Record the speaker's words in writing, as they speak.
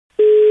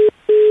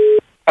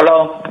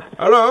Hello.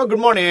 Hello,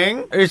 good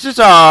morning. Is this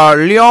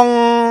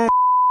Leong?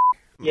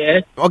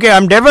 Yes. Okay,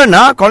 I'm Devon,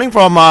 calling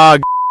from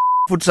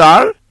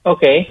Futsal.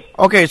 Okay.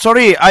 Okay,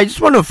 sorry, I just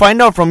want to find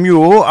out from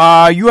you.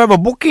 You have a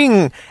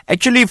booking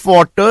actually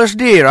for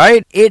Thursday,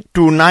 right? 8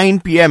 to 9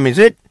 p.m., is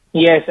it?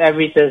 Yes,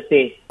 every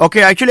Thursday.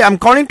 Okay, actually, I'm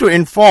calling to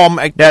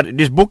inform that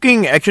this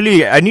booking,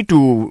 actually, I need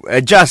to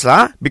adjust,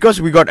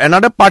 because we got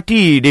another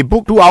party. They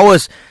booked 2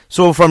 hours.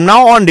 So from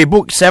now on, they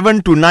book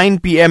 7 to 9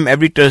 p.m.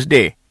 every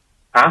Thursday.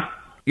 Huh?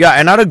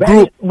 Yeah, another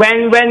group.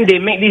 When they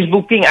make this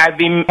booking, I've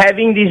been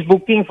having this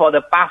booking for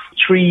the past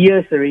 3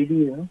 years already.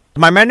 You know?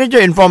 My manager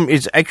informed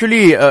it's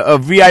actually a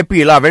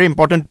VIP, very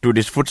important to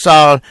this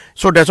futsal.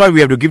 So that's why we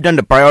have to give them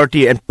the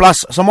priority. And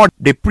plus, somehow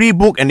they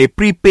pre-book and they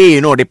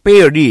prepay, they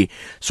pay already.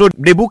 So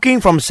they're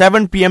booking from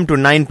 7 p.m. to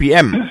 9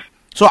 p.m.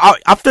 So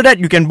after that,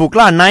 you can book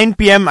 9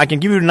 p.m. I can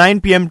give you 9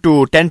 p.m.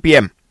 to 10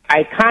 p.m.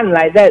 I can't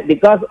like that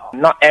because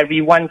not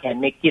everyone can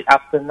make it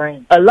after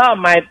 9. A lot of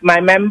my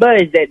member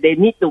is that they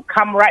need to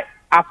come right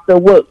after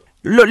work.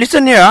 Look,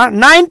 listen here,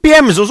 9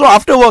 p.m. is also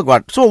after work,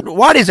 what? So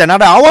what is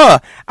another hour?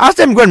 Ask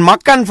them go and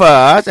makan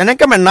first and then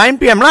come at 9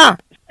 p.m. lah.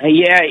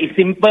 Yeah, it's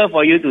simple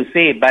for you to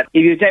say, but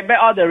if you check back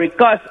all the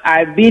records,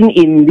 I've been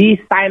in this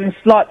time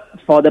slot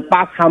for the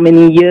past how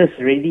many years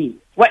already.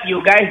 What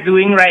you guys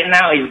doing right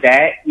now is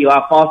that you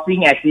are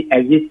forcing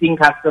existing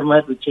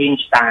customers to change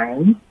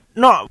time.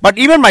 No, but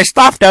even my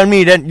staff tell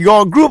me that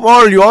your group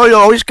you all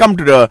always come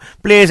to the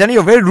place and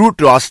you're very rude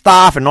to our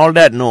staff and all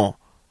that, no.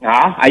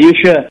 Are you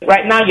sure?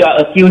 Right now you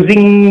are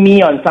accusing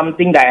me on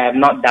something that I have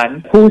not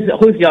done.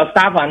 Who's your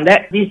staff on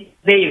that? This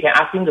day you can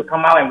ask him to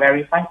come out and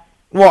verify.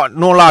 What?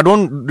 No lah,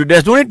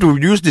 there's no need to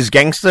use this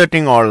gangster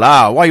thing all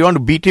lah. Why, you want to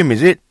beat him,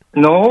 is it?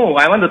 No,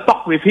 I want to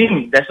talk with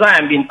him. That's why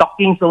I've been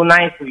talking so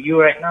nice to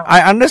you right now.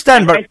 I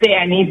understand, but... Did I say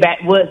any bad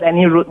words,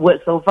 any rude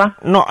words so far?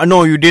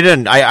 No, you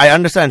didn't. I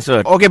understand,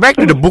 sir. Okay, back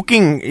to the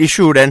booking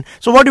issue then.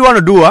 So what do you want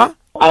to do,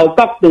 I'll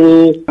talk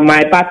to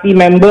my party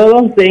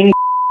member saying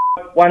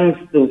wants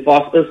to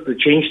force us to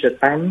change the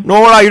time.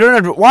 No lah, you don't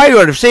have to. Why you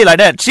have to say like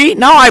that? See,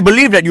 now I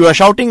believe that you are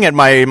shouting at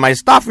my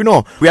staff,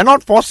 We are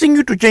not forcing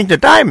you to change the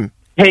time.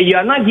 Hey, you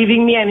are not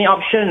giving me any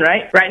option,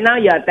 right? Right now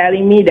you are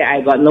telling me that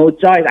I got no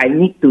choice. I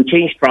need to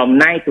change from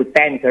 9 to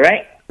 10,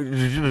 correct?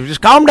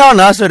 Just calm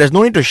down, sir. There's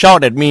no need to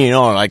shout at me,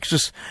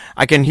 just,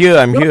 I can hear,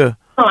 I'm here.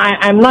 No,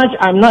 I'm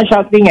not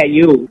shouting at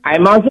you.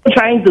 I'm also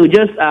trying to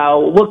just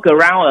work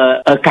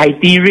around a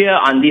criteria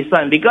on this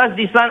one because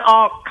this one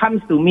all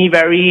comes to me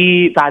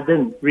very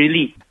sudden,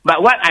 really.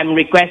 But what I'm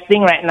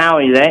requesting right now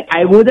is that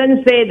I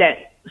wouldn't say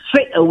that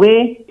straight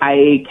away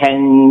I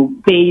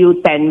can pay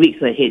you 10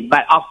 weeks ahead.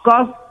 But of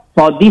course,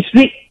 for this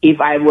week, if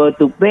I were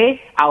to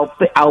pay,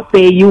 I'll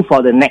pay you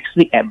for the next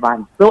week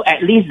advance. So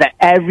at least that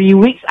every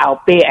week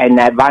I'll pay an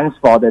advance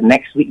for the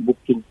next week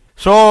booking.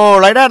 So,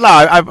 like that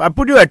lah, I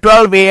put you at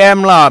 12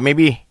 a.m. lah,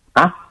 maybe.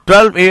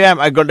 12 a.m.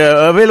 I got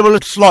the available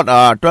slot,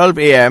 12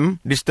 a.m.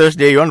 this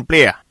Thursday. You want to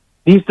play?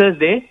 This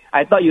Thursday?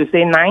 I thought you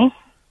say 9.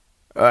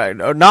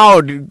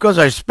 Now, because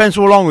I spent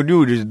so long with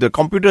you, the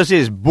computer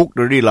says it's booked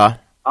already lah.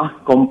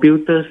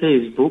 Computer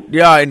says it's booked?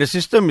 Yeah, in the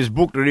system it's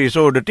booked already.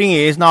 So, the thing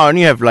is, now I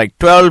only have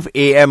 12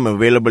 a.m.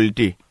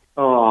 availability.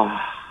 Oh,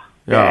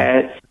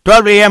 yeah.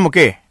 12 a.m.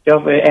 okay?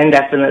 12 a.m.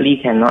 definitely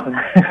cannot.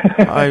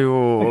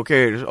 Ayo,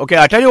 okay.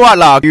 I tell you what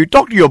lah. You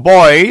talk to your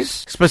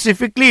boys.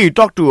 Specifically, you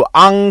talk to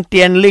Ang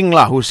Tian Ling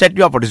lah, who set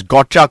you up for this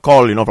gotcha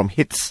call, from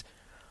hitz.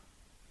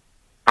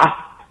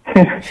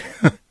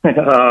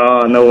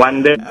 Oh, no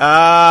wonder.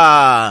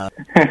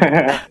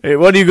 Hey,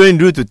 what are you going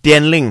to do to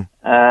Tian Ling?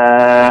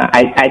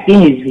 I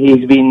think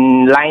he's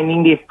been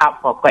lining this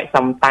up for quite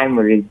some time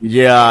already.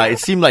 Yeah, it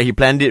seemed like he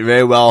planned it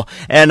very well.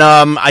 And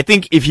I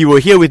think if he were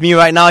here with me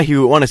right now, he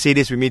would want to say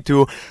this with me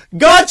too.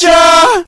 Gotcha!